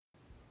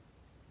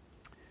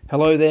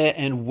Hello there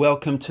and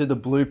welcome to the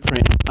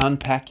Blueprint,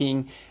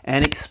 unpacking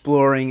and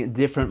exploring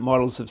different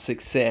models of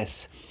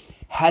success.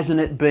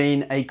 Hasn't it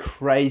been a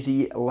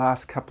crazy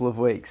last couple of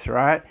weeks,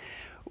 right?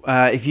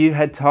 If you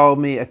had told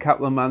me a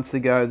couple of months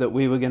ago that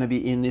we were going to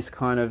be in this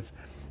kind of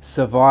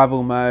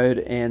survival mode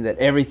and that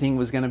everything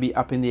was going to be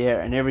up in the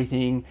air and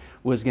everything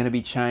was going to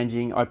be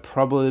changing, I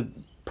probably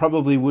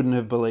wouldn't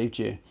have believed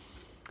you.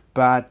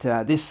 But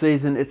this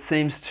season it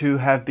seems to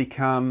have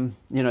become,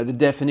 the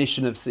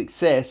definition of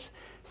success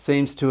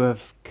seems to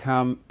have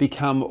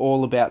become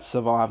all about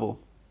survival.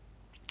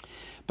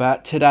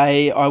 But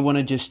today I want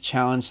to just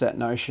challenge that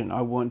notion.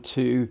 I want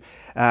to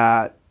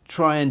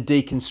try and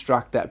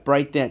deconstruct that,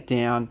 break that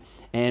down,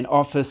 and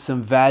offer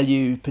some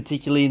value,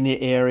 particularly in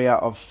the area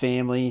of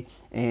family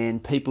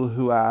and people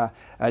who are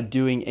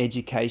doing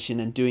education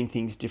and doing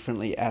things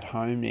differently at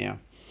home now.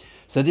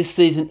 So this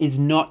season is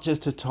not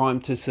just a time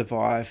to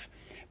survive,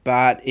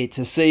 but it's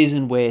a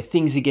season where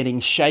things are getting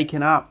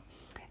shaken up.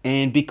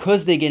 And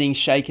because they're getting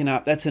shaken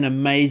up, that's an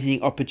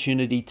amazing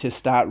opportunity to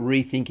start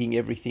rethinking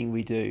everything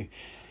we do.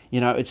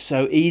 It's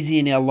so easy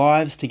in our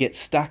lives to get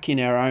stuck in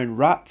our own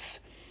ruts.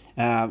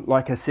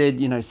 Like I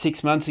said,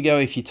 6 months ago,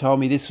 if you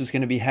told me this was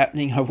going to be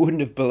happening, I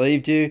wouldn't have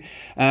believed you.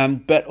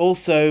 But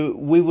also,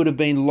 we would have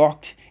been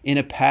locked in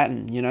a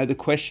pattern. The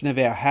question of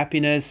our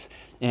happiness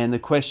and the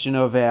question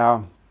of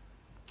our,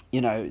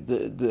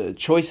 the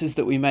choices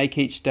that we make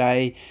each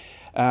day.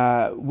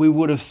 We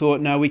would have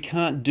thought, no, we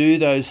can't do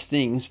those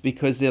things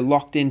because they're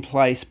locked in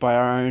place by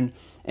our own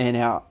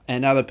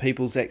and other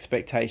people's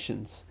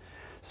expectations.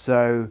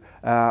 So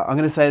I'm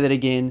going to say that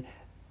again.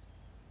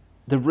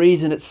 The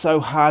reason it's so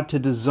hard to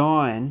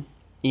design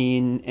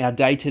in our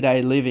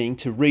day-to-day living,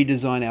 to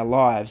redesign our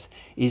lives,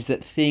 is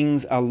that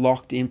things are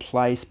locked in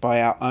place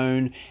by our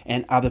own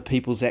and other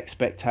people's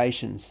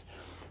expectations.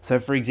 So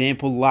for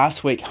example,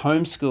 last week,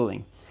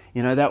 homeschooling.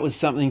 That was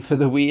something for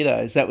the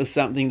weirdos. That was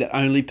something that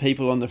only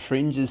people on the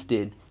fringes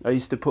did. I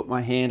used to put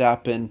my hand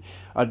up and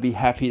I'd be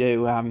happy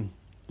to,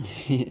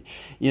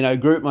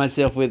 group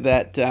myself with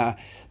that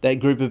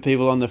group of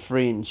people on the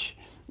fringe,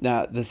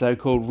 the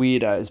so-called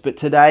weirdos. But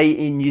today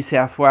in New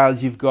South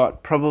Wales, you've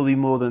got probably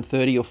more than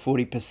 30 or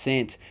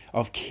 40%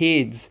 of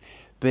kids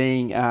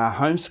being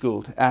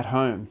homeschooled at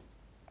home.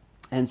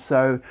 And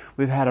so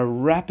we've had a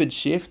rapid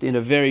shift in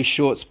a very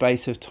short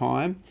space of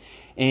time,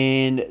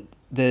 and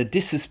the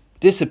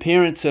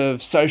disappearance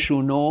of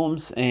social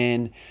norms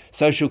and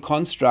social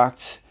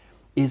constructs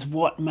is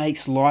what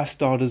makes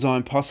lifestyle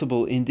design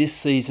possible in this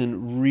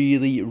season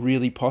really,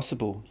 really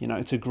possible.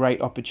 It's a great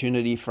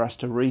opportunity for us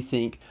to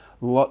rethink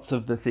lots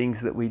of the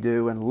things that we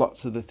do and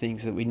lots of the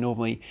things that we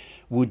normally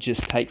would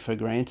just take for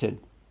granted.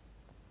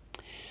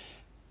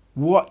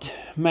 What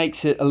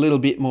makes it a little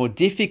bit more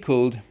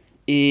difficult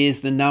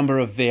is the number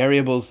of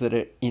variables that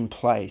are in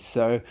place.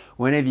 So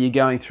whenever you're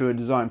going through a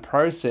design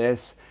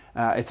process,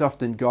 it's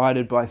often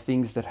guided by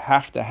things that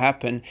have to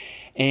happen,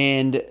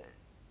 and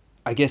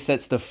I guess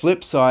that's the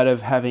flip side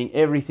of having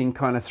everything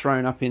kind of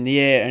thrown up in the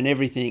air and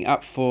everything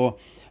up for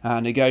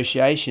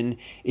negotiation,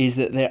 is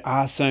that there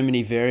are so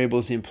many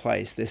variables in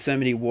place. There's so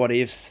many what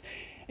ifs,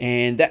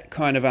 and that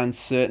kind of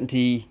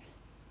uncertainty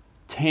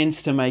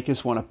tends to make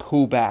us want to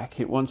pull back.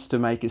 It wants to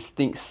make us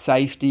think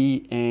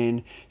safety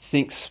and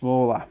think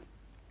smaller.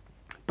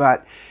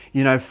 But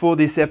for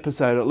this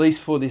episode, at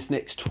least for this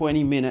next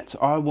 20 minutes,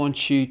 I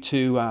want you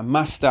to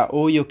muster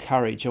all your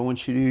courage. I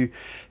want you to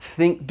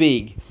think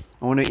big.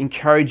 I want to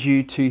encourage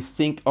you to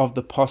think of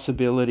the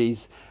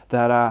possibilities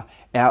that are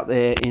out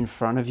there in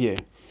front of you.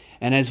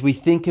 And as we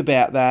think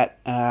about that,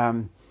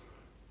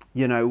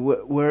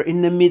 we're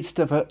in the midst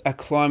of a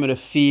climate of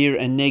fear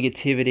and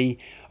negativity.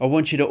 I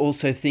want you to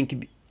also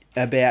think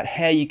about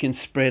how you can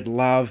spread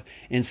love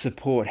and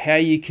support, how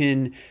you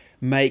can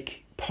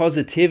make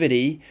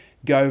positivity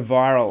go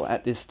viral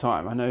at this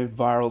time. I know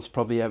viral is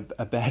probably a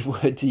bad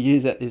word to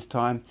use at this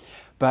time,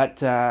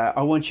 but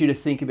I want you to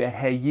think about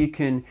how you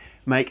can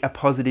make a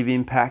positive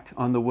impact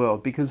on the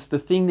world, because the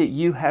thing that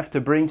you have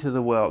to bring to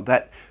the world,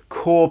 that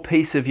core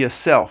piece of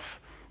yourself,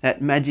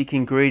 that magic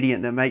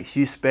ingredient that makes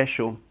you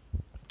special,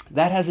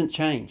 that hasn't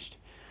changed.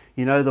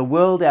 The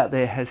world out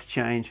there has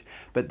changed,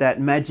 but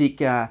that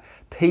magic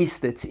piece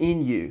that's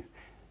in you,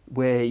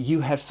 where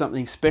you have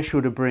something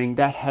special to bring,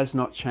 that has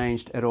not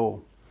changed at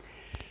all.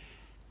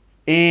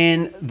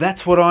 And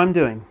that's what I'm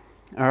doing.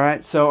 All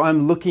right. So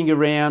I'm looking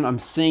around, I'm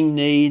seeing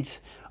needs,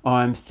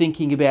 I'm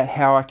thinking about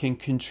how I can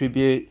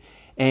contribute.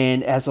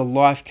 And as a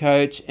life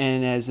coach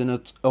and as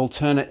an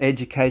alternate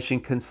education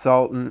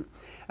consultant,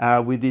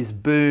 with this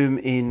boom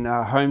in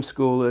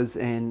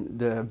homeschoolers and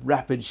the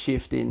rapid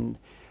shift in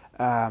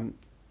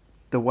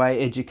the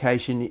way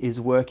education is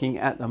working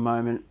at the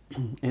moment,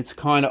 it's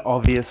kind of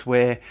obvious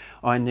where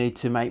I need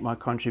to make my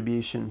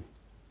contribution.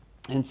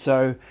 And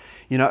so,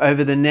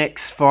 over the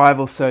next 5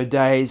 or so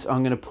days, I'm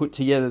going to put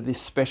together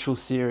this special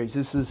series.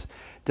 This is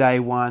day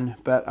 1,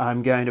 but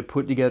I'm going to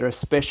put together a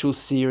special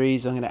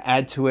series. I'm going to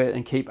add to it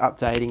and keep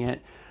updating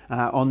it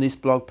on this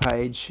blog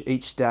page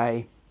each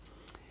day.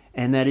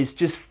 and that is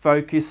just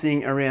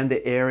focusing around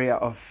the area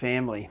of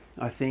family.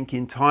 I think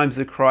in times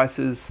of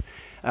crisis,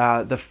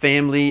 the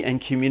family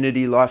and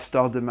community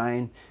lifestyle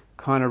domain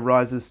kind of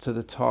rises to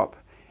the top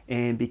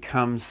and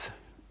becomes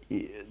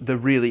the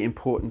really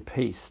important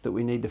piece that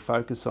we need to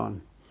focus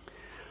on.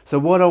 So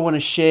what I want to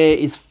share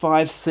is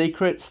 5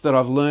 secrets that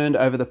I've learned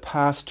over the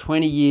past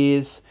 20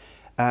 years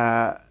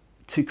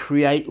to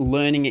create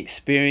learning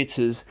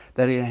experiences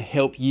that are going to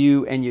help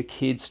you and your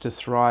kids to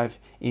thrive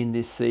in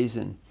this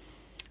season.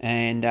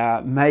 And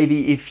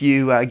maybe if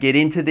you get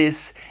into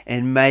this,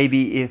 and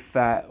maybe if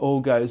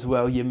all goes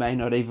well, you may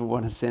not even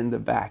want to send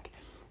them back.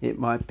 It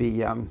might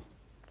be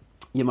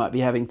you might be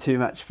having too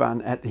much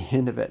fun at the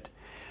end of it.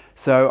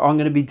 So I'm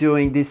going to be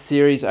doing this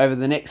series over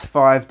the next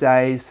 5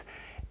 days.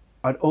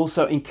 I'd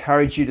also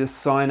encourage you to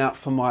sign up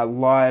for my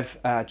live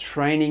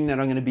training that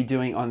I'm going to be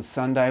doing on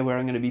Sunday, where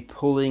I'm going to be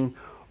pulling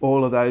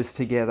all of those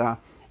together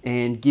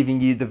and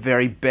giving you the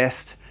very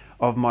best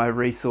of my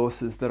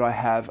resources that I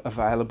have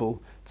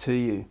available to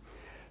you.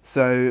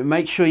 So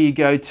make sure you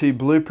go to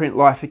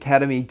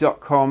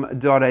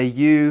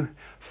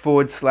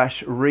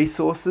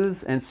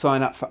blueprintlifeacademy.com.au/resources and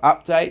sign up for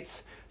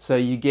updates. So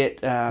you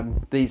get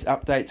these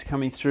updates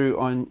coming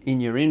through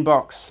in your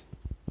inbox,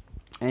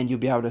 and you'll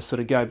be able to sort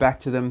of go back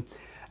to them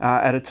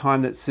at a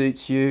time that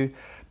suits you.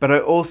 But I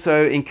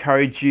also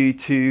encourage you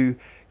to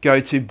go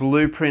to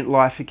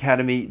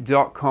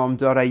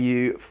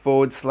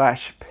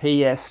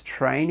blueprintlifeacademy.com.au/PS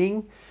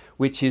training,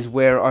 which is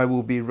where I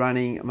will be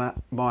running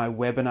my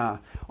webinar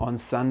on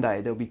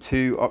Sunday. There'll be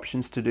 2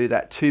 options to do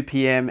that, 2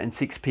 p.m. and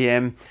 6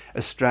 p.m.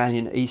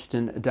 Australian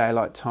Eastern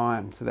Daylight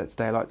Time. So that's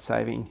daylight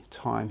saving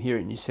time here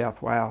in New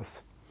South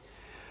Wales.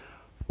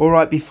 All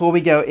right, before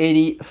we go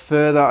any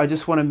further, I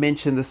just want to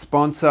mention the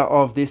sponsor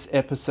of this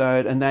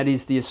episode, and that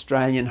is the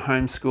Australian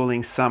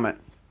Homeschooling Summit.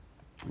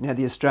 Now,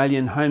 the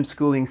Australian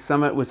Homeschooling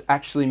Summit was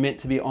actually meant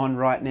to be on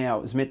right now.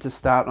 It was meant to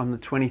start on the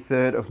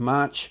 23rd of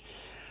March,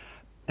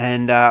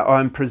 and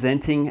I'm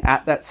presenting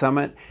at that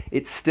summit.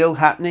 It's still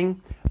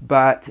happening,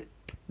 but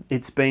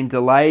it's been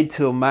delayed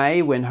till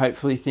May, when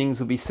hopefully things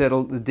will be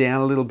settled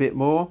down a little bit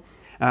more.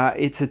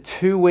 It's a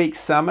 2-week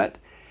summit,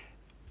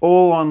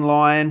 all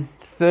online,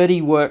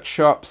 30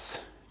 workshops,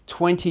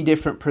 20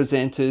 different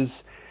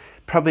presenters,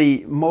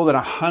 probably more than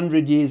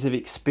 100 years of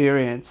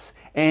experience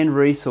and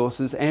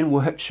resources and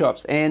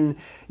workshops and,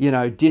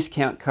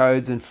 discount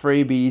codes and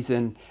freebies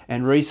and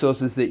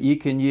resources that you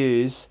can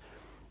use.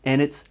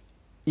 And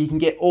you can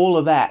get all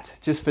of that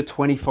just for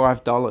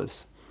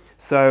 $25.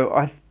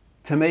 So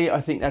to me,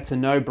 I think that's a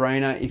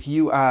no-brainer. If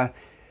you are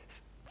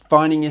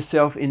finding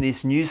yourself in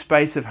this new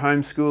space of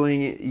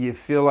homeschooling, you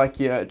feel like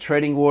you're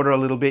treading water a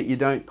little bit, you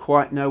don't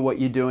quite know what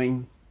you're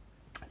doing,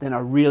 then I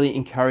really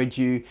encourage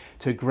you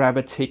to grab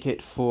a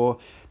ticket for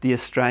the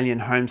Australian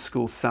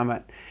Homeschool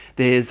Summit.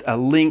 There's a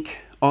link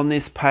on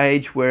this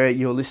page where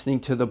you're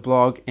listening to the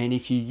blog, and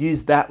if you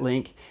use that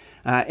link,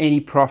 any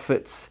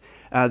profits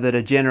that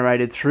are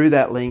generated through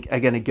that link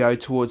are going to go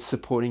towards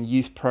supporting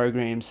youth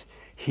programs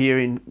here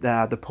in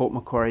the Port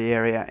Macquarie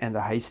area and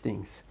the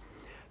Hastings.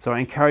 So I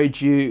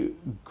encourage you,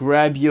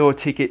 grab your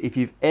ticket if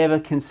you've ever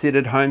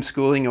considered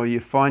homeschooling, or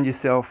you find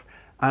yourself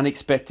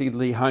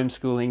unexpectedly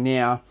homeschooling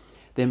now,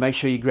 then make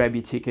sure you grab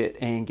your ticket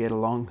and get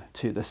along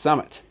to the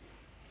summit.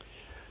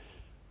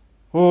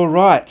 All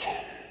right,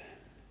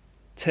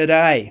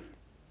 today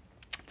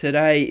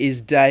is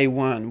day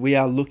 1. We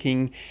are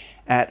looking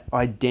at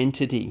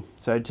identity.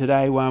 So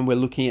today we're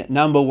looking at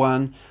number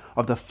 1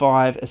 of the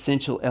 5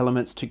 essential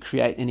elements to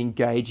create an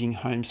engaging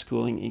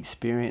homeschooling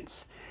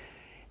experience.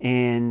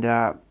 And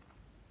I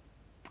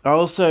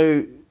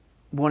also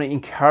want to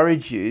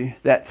encourage you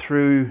that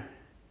through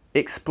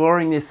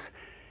exploring this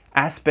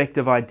aspect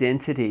of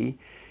identity,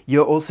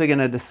 you're also going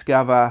to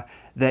discover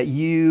that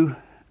you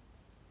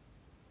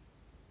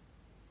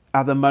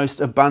are the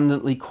most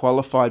abundantly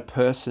qualified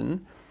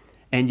person,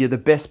 and you're the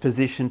best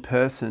positioned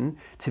person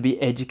to be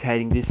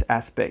educating this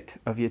aspect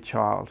of your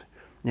child.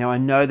 Now, I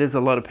know there's a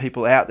lot of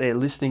people out there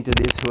listening to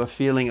this who are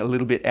feeling a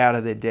little bit out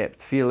of their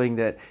depth, feeling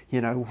that,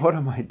 what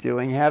am I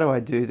doing? How do I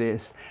do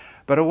this?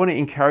 But I want to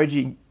encourage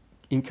you,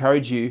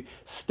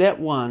 step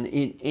 1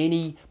 in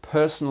any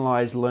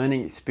personalized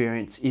learning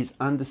experience is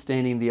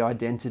understanding the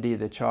identity of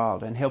the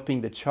child and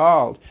helping the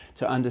child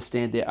to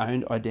understand their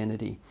own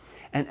identity.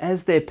 And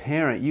as their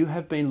parent, you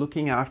have been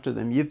looking after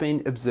them. You've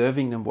been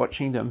observing them,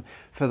 watching them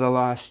for the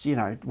last,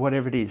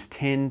 whatever it is,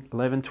 10,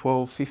 11,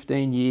 12,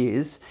 15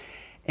 years.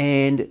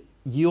 And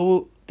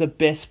you're the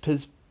best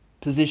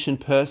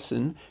positioned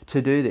person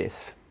to do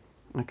this.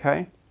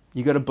 Okay?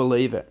 You got to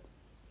believe it.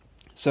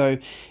 So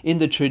in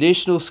the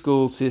traditional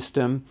school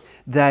system,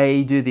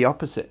 they do the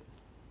opposite.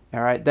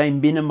 All right, they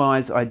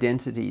minimize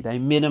identity, they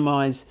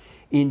minimize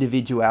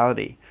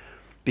individuality,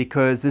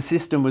 because the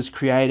system was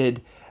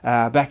created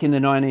back in the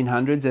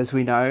 1900s. As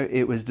we know,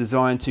 it was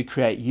designed to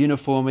create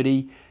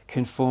uniformity,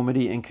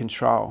 conformity, and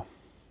control.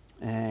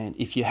 And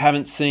if you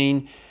haven't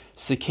seen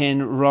Sir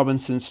Ken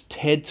Robinson's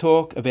TED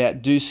Talk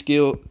about Do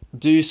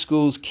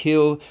Schools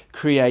Kill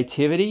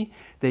Creativity,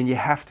 then you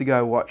have to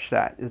go watch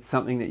that. It's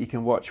something that you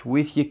can watch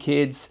with your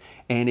kids,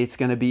 and it's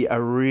going to be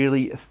a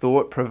really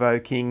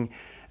thought-provoking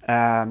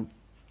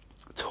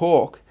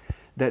talk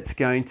that's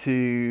going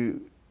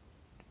to,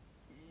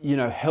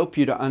 help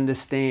you to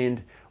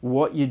understand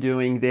what you're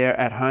doing there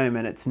at home.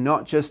 And it's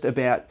not just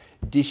about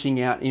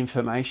dishing out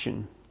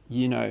information.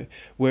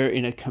 We're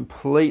in a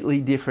completely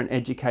different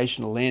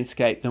educational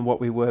landscape than what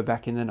we were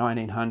back in the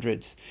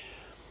 1900s.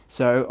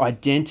 So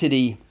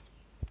identity,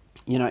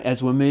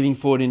 as we're moving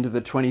forward into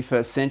the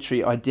 21st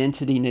century,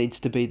 identity needs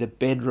to be the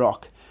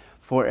bedrock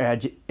for our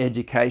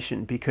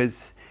education,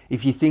 because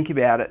if you think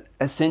about it,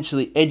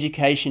 essentially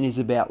education is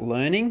about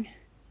learning,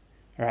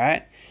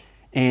 right?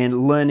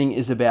 And learning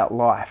is about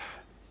life.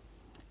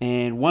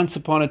 And once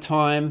upon a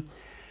time,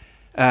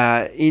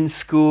 in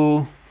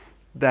school,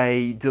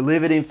 they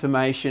delivered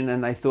information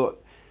and they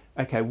thought,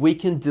 okay, we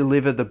can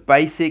deliver the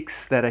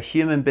basics that a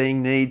human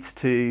being needs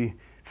to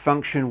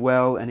function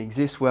well and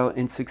exist well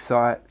in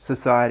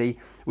society.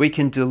 We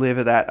can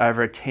deliver that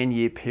over a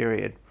 10-year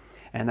period.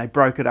 And they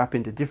broke it up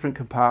into different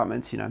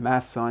compartments,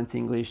 math, science,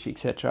 English,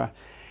 etc.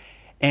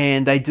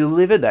 And they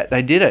delivered that.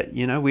 They did it.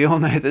 We all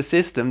know the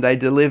system. They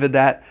delivered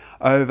that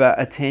over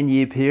a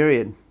 10-year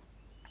period.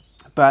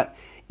 But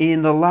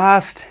in the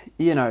last,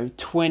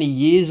 20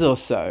 years or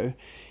so,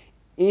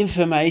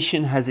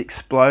 information has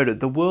exploded.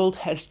 The world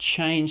has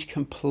changed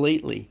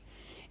completely.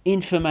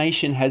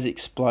 Information has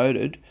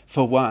exploded,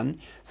 for one,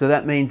 so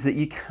that means that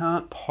you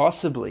can't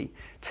possibly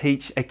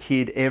teach a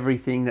kid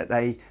everything that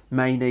they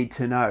may need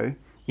to know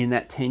in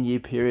that 10-year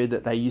period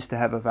that they used to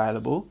have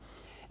available.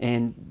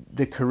 And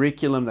the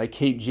curriculum, they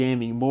keep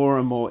jamming more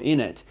and more in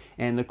it,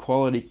 and the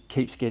quality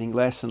keeps getting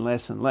less and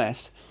less and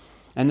less.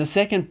 And the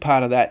second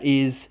part of that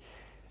is,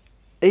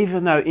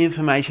 even though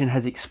information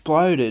has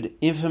exploded,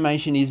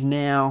 information is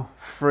now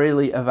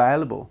freely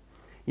available.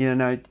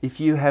 If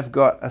you have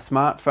got a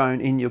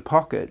smartphone in your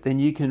pocket, then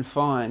you can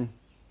find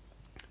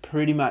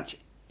pretty much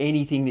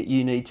anything that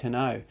you need to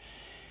know.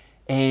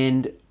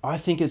 And I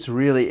think it's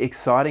really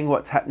exciting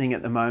what's happening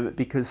at the moment,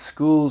 because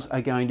schools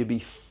are going to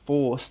be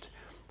forced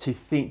to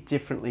think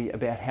differently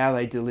about how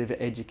they deliver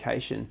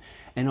education.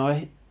 And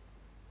I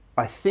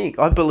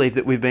believe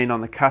that we've been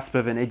on the cusp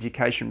of an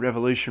education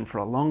revolution for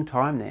a long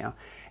time now.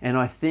 And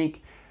I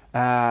think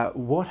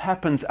what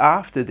happens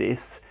after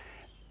this,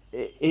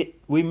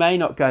 we may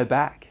not go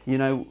back.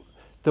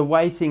 The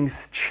way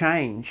things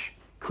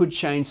could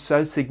change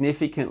so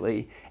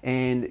significantly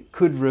and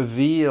could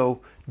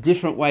reveal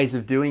different ways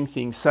of doing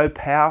things so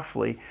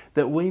powerfully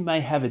that we may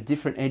have a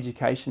different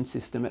education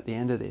system at the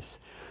end of this.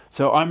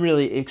 So I'm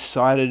really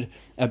excited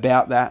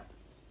about that.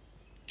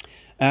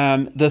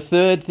 The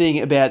third thing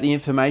about the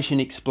information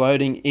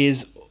exploding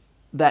is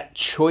that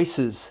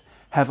choices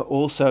have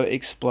also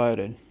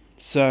exploded.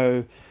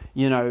 So,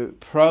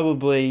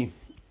 probably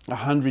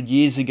 100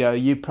 years ago,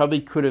 you probably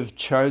could have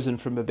chosen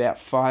from about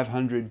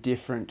 500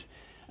 different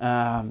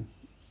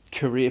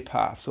career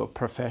paths or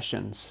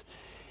professions.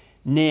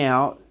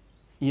 Now,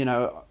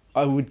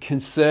 I would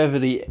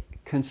conservatively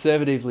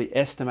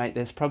estimate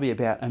there's probably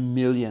about 1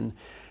 million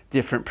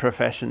different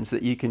professions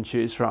that you can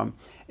choose from.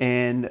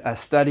 And a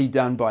study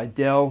done by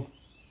Dell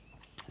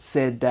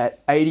said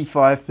that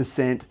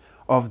 85%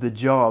 of the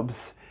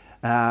jobs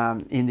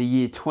in the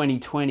year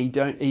 2020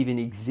 don't even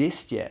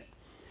exist yet.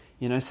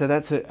 So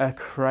that's a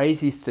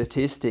crazy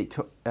statistic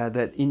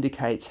that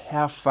indicates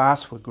how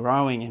fast we're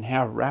growing and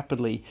how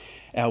rapidly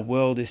our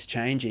world is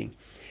changing.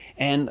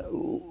 And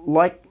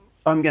like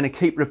I'm going to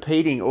keep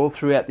repeating all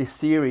throughout this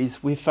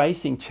series, we're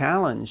facing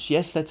challenge.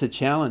 Yes, that's a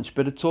challenge,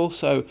 but it's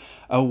also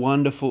a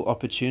wonderful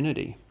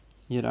opportunity,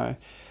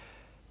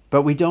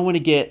 But we don't want to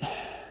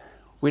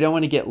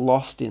get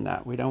lost in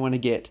that. We don't want to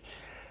get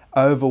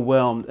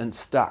overwhelmed and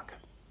stuck.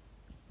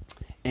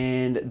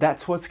 And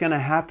that's what's going to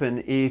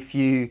happen if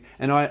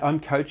I'm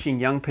coaching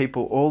young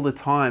people all the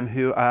time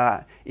who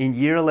are in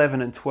year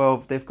 11 and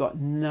 12. They've got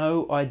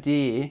no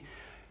idea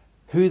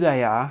who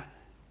they are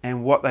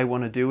and what they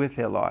want to do with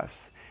their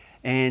lives.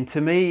 And to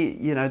me,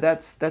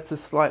 that's a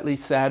slightly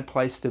sad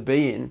place to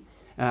be in.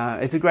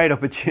 It's a great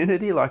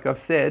opportunity, like I've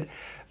said,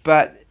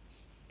 but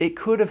it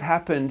could have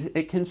happened.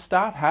 It can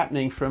start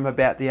happening from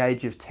about the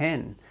age of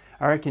 10.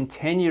 I reckon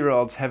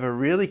 10-year-olds have a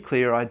really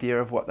clear idea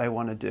of what they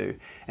want to do.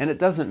 And it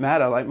doesn't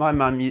matter. Like my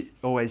mum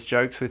always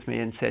jokes with me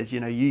and says, you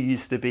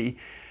used to be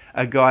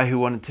a guy who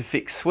wanted to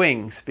fix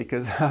swings,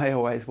 because I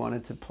always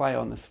wanted to play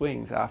on the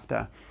swings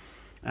after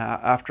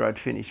I'd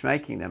finished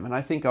making them. And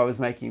I think I was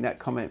making that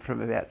comment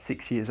from about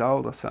 6 years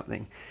old or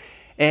something.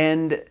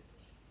 And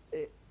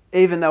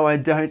even though I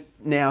don't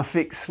now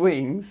fix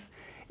swings,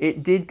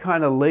 it did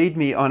kind of lead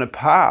me on a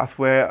path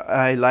where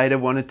I later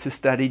wanted to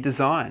study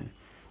design.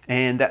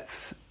 And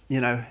that's,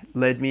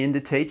 led me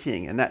into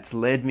teaching, and that's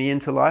led me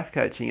into life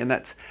coaching, and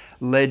that's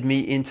led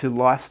me into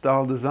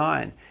lifestyle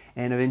design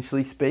and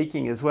eventually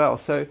speaking as well.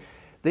 So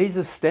these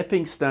are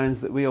stepping stones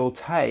that we all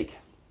take.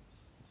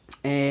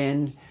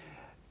 And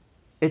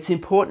it's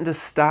important to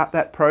start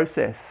that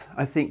process.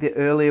 I think the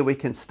earlier we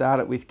can start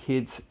it with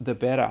kids, the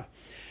better.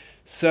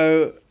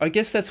 So I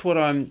guess that's what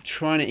I'm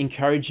trying to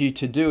encourage you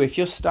to do. If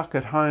you're stuck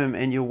at home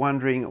and you're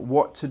wondering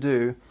what to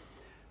do,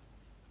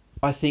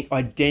 I think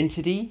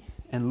identity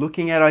and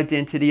looking at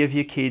identity of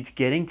your kids,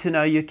 getting to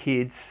know your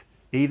kids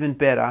even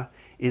better,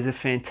 is a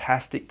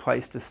fantastic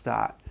place to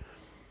start.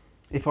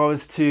 If I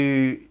was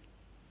to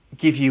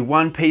give you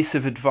one piece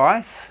of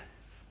advice,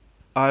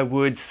 I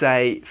would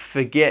say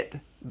forget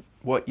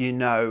what you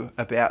know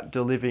about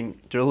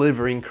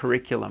delivering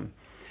curriculum.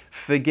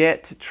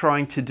 Forget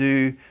trying to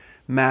do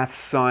maths,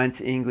 science,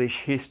 English,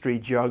 history,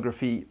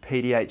 geography,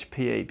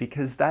 PDHPE,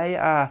 because they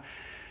are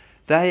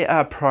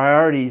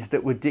priorities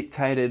that were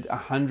dictated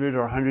 100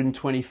 or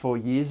 124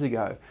 years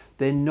ago.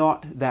 They're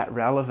not that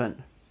relevant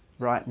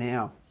right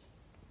now.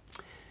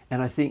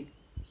 And I think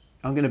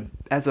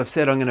as I've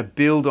said, I'm going to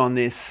build on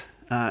this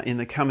in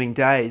the coming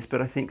days,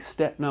 but I think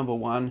step number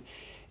one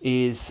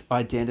is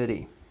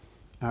identity.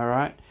 All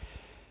right.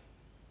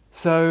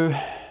 So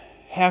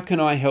how can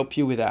I help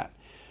you with that?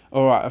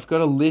 All right, I've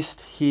got a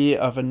list here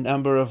of a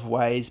number of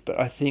ways, but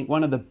I think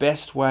one of the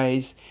best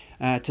ways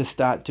to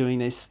start doing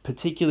this,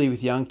 particularly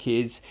with young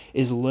kids,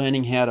 is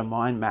learning how to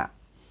mind map.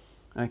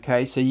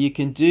 Okay, so you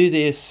can do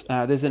this.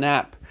 There's an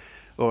app,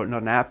 or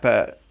not an app,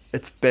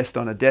 it's best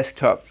on a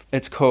desktop.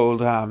 It's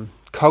called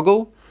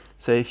Coggle.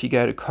 So if you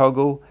go to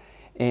Coggle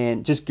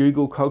and just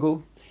Google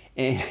Coggle,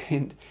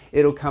 and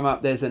it'll come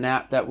up. There's an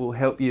app that will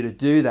help you to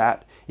do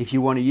that if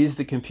you want to use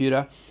the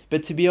computer.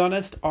 But to be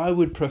honest, I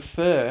would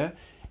prefer,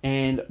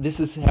 and this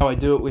is how I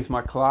do it with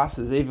my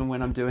classes, even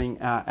when I'm doing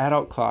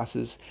adult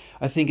classes,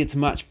 I think it's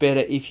much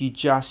better if you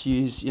just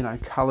use,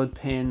 coloured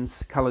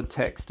pens, coloured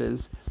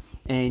texters,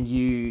 and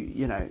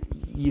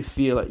you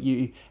feel it,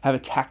 you have a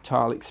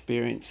tactile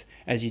experience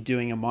as you're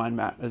doing a mind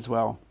map as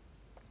well.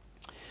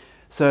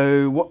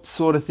 So what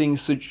sort of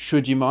things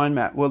should you mind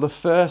map? Well, the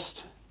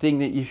first thing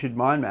that you should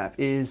mind map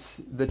is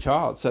the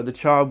child. So the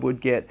child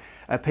would get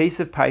a piece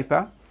of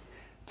paper,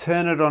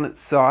 turn it on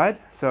its side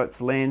so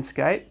it's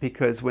landscape,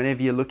 because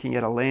whenever you're looking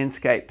at a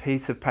landscape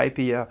piece of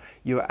paper,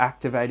 you're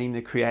activating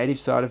the creative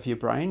side of your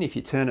brain. If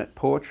you turn it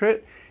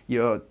portrait,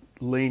 you're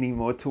leaning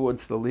more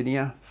towards the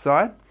linear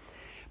side.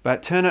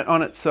 But turn it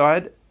on its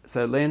side,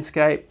 so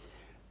landscape,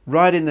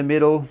 right in the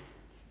middle,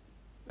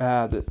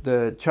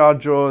 the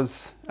child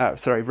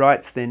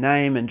writes their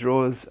name and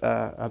draws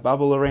a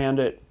bubble around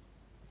it.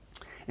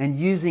 And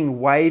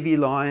using wavy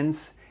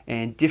lines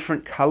and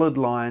different coloured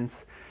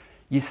lines,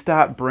 you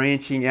start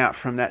branching out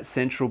from that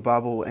central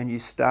bubble, and you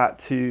start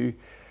to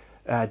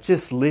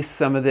just list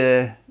some of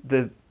the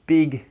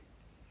big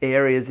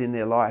areas in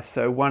their life.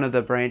 So one of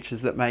the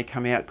branches that may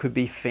come out could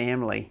be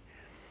family,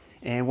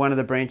 and one of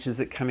the branches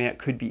that come out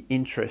could be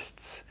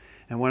interests,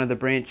 and one of the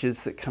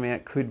branches that come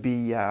out could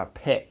be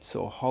pets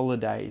or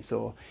holidays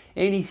or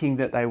anything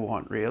that they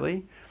want,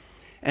 really.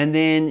 And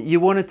then you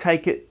want to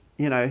take it,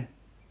 to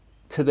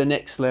the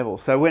next level.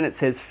 So when it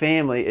says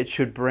family, it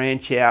should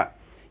branch out,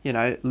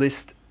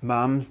 list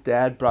mums,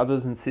 dad,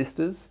 brothers and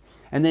sisters.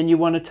 And then you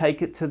want to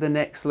take it to the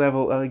next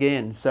level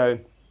again. So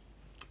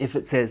if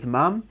it says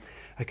mum,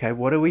 okay,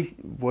 what do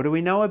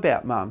we know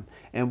about mum?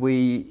 And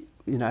we,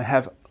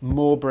 have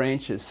more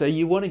branches. So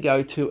you want to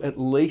go to at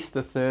least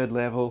the third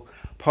level,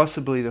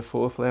 possibly the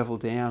fourth level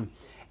down.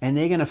 And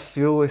they're going to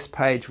fill this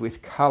page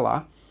with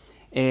colour.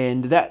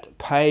 And that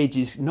page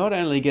is not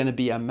only going to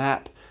be a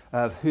map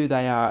of who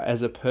they are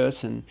as a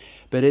person,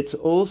 but it's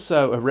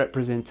also a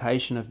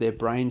representation of their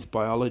brain's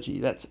biology.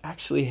 That's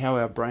actually how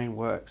our brain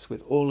works,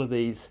 with all of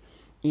these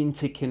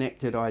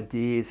interconnected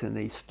ideas and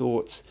these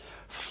thoughts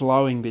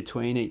flowing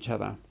between each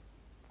other.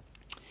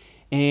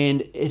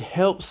 And it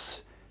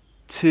helps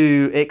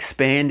to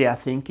expand our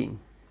thinking.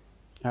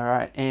 All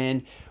right,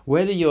 and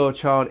whether your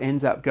child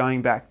ends up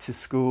going back to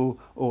school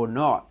or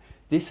not,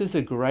 this is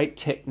a great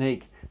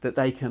technique that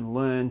they can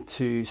learn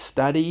to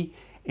study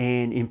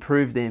and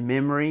improve their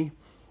memory.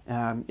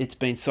 It's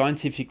been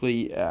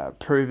scientifically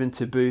proven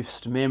to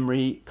boost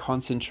memory,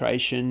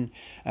 concentration,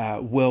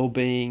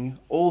 well-being,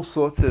 all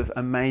sorts of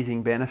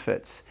amazing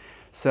benefits.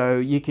 So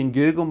you can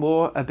Google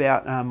more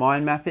about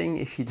mind mapping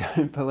if you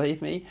don't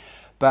believe me,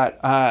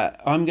 but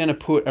I'm going to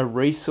put a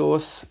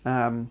resource.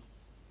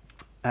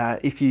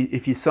 If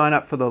you sign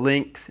up for the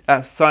links,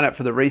 sign up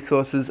for the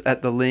resources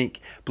at the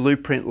link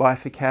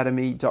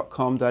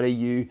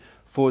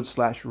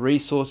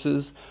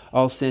blueprintlifeacademy.com.au/resources.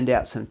 I'll send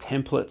out some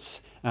templates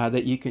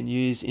that you can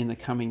use in the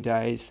coming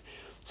days.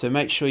 So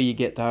make sure you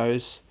get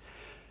those.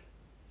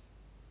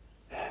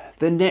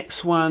 The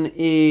next one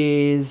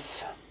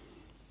is,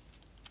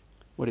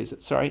 what is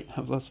it? Sorry,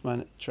 I've lost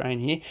my train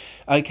here.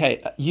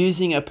 Okay,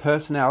 using a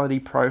personality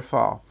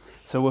profile.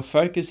 So we're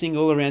focusing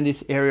all around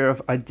this area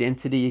of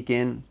identity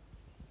again.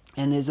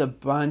 And there's a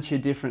bunch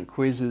of different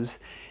quizzes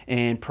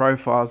and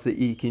profiles that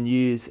you can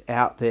use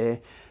out there.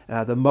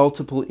 The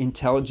multiple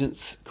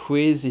intelligence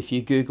quiz, if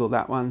you Google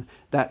that one,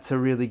 that's a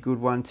really good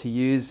one to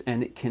use,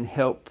 and it can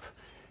help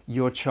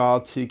your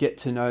child to get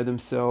to know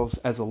themselves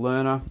as a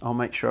learner. I'll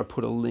make sure I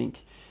put a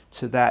link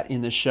to that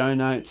in the show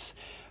notes.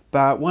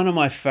 But one of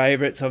my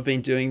favorites, I've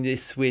been doing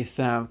this with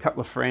a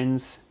couple of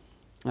friends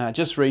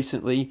just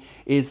recently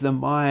is the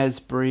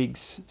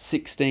Myers-Briggs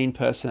 16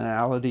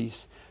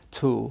 personalities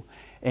tool.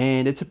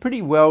 And it's a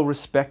pretty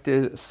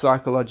well-respected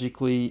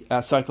psychological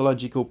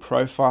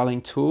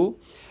profiling tool,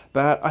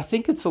 but I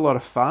think it's a lot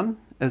of fun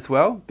as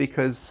well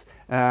because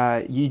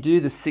you do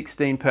the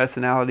 16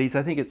 personalities.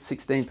 I think it's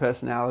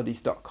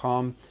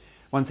 16personalities.com.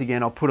 Once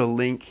again, I'll put a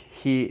link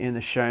here in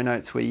the show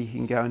notes where you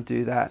can go and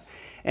do that.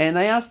 And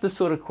they ask the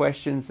sort of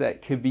questions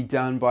that could be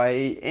done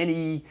by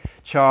any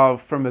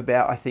child from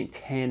about, I think,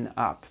 10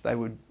 up. They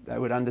would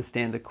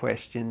understand the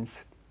questions.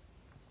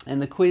 And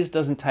the quiz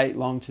doesn't take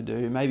long to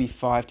do, maybe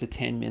 5 to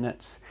 10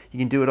 minutes. You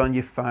can do it on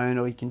your phone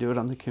or you can do it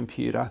on the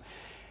computer.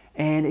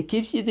 And it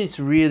gives you this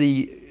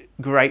really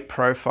great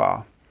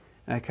profile.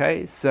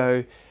 Okay,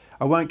 so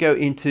I won't go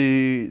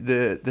into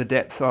the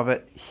depth of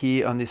it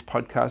here on this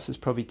podcast. It's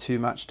probably too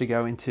much to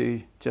go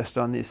into just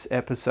on this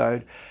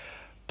episode.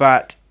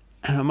 But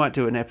I might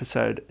do an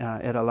episode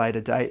at a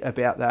later date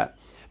about that.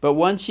 But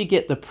once you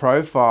get the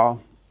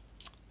profile,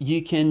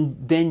 you can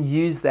then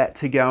use that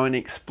to go and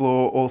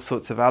explore all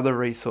sorts of other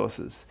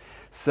resources.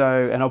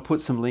 So, and I'll put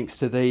some links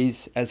to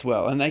these as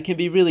well. And they can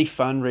be really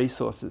fun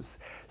resources.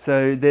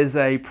 So there's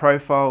a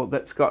profile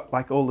that's got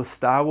like all the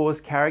Star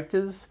Wars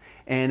characters,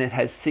 and it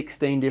has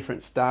 16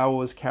 different Star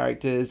Wars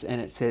characters,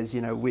 and it says,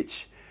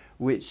 which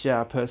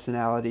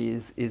personality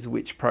is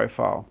which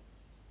profile.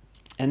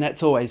 And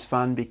that's always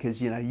fun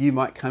because, you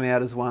might come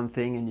out as one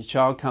thing and your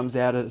child comes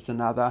out as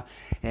another,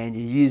 and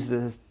you use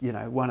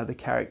one of the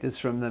characters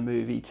from the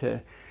movie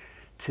to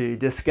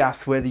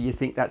discuss whether you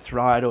think that's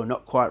right or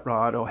not quite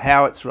right, or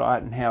how it's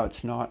right and how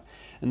it's not.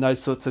 And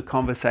those sorts of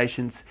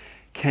conversations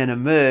can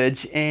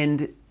emerge,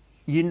 and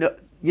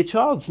your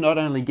child's not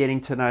only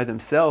getting to know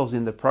themselves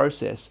in the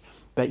process,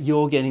 but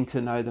you're getting to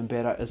know them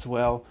better as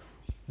well.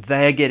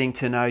 They're getting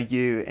to know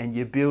you, and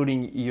you're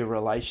building your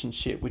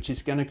relationship, which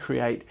is going to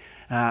create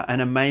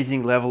an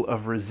amazing level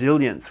of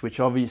resilience, which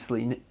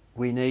obviously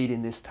we need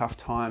in this tough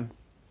time.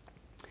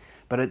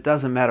 But it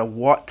doesn't matter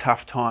what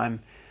tough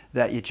time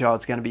that your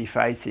child's going to be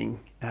facing.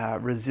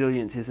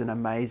 Resilience is an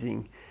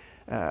amazing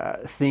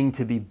thing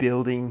to be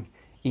building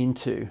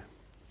into,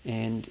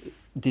 and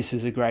this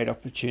is a great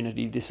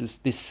opportunity.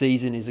 This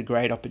season is a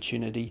great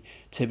opportunity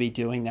to be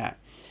doing that.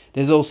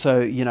 There's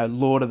also,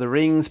 Lord of the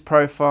Rings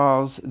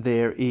profiles.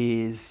 There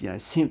is,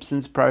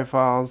 Simpsons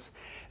profiles.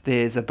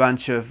 There's a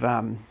bunch of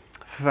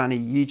funny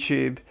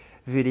YouTube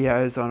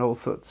videos on all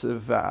sorts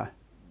of,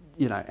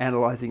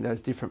 analysing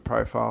those different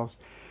profiles.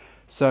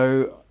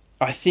 So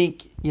I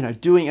think,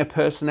 doing a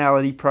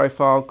personality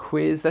profile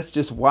quiz, that's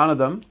just one of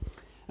them.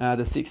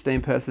 The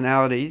 16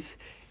 personalities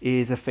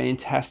is a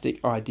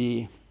fantastic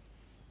idea.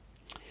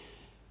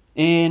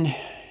 And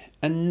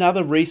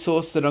another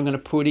resource that I'm going to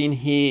put in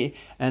here,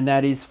 and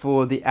that is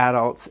for the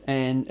adults,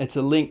 and it's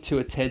a link to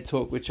a TED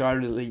Talk which I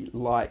really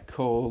like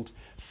called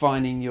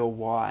Finding Your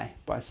Why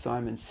by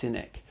Simon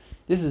Sinek.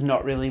 This is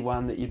not really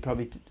one that you'd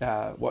probably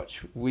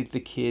watch with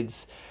the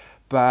kids,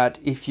 but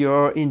if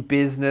you're in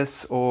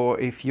business or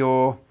if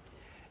you're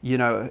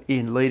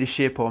in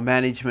leadership or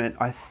management,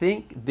 I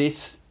think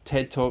this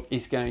TED Talk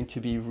is going to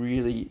be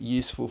really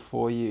useful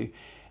for you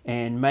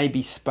and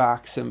maybe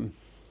spark some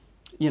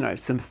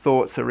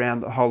thoughts around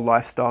the whole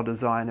lifestyle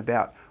design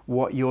about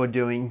what you're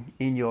doing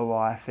in your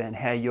life and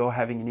how you're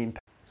having an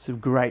impact. Some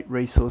great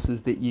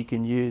resources that you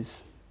can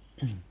use.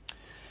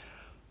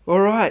 All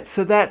right,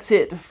 so that's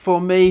it for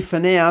me for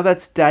now.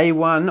 That's day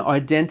one,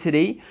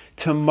 identity.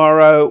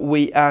 Tomorrow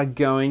we are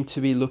going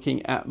to be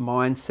looking at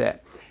mindset,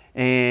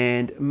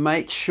 and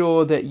make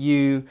sure that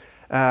you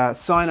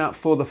sign up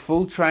for the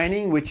full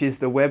training, which is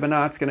the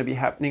webinar. It's going to be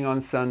happening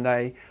on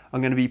Sunday.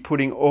 I'm going to be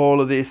putting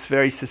all of this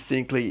very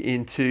succinctly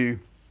into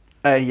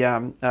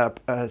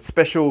a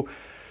special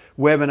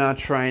webinar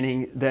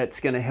training that's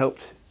going to help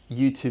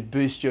you to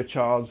boost your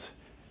child's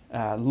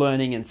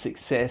learning and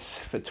success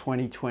for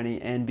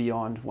 2020 and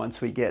beyond once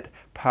we get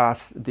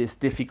past this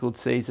difficult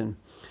season.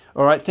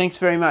 All right, thanks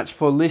very much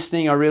for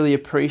listening. I really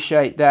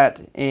appreciate that,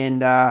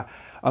 and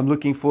I'm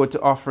looking forward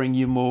to offering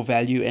you more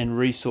value and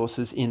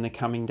resources in the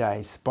coming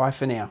days. Bye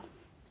for now.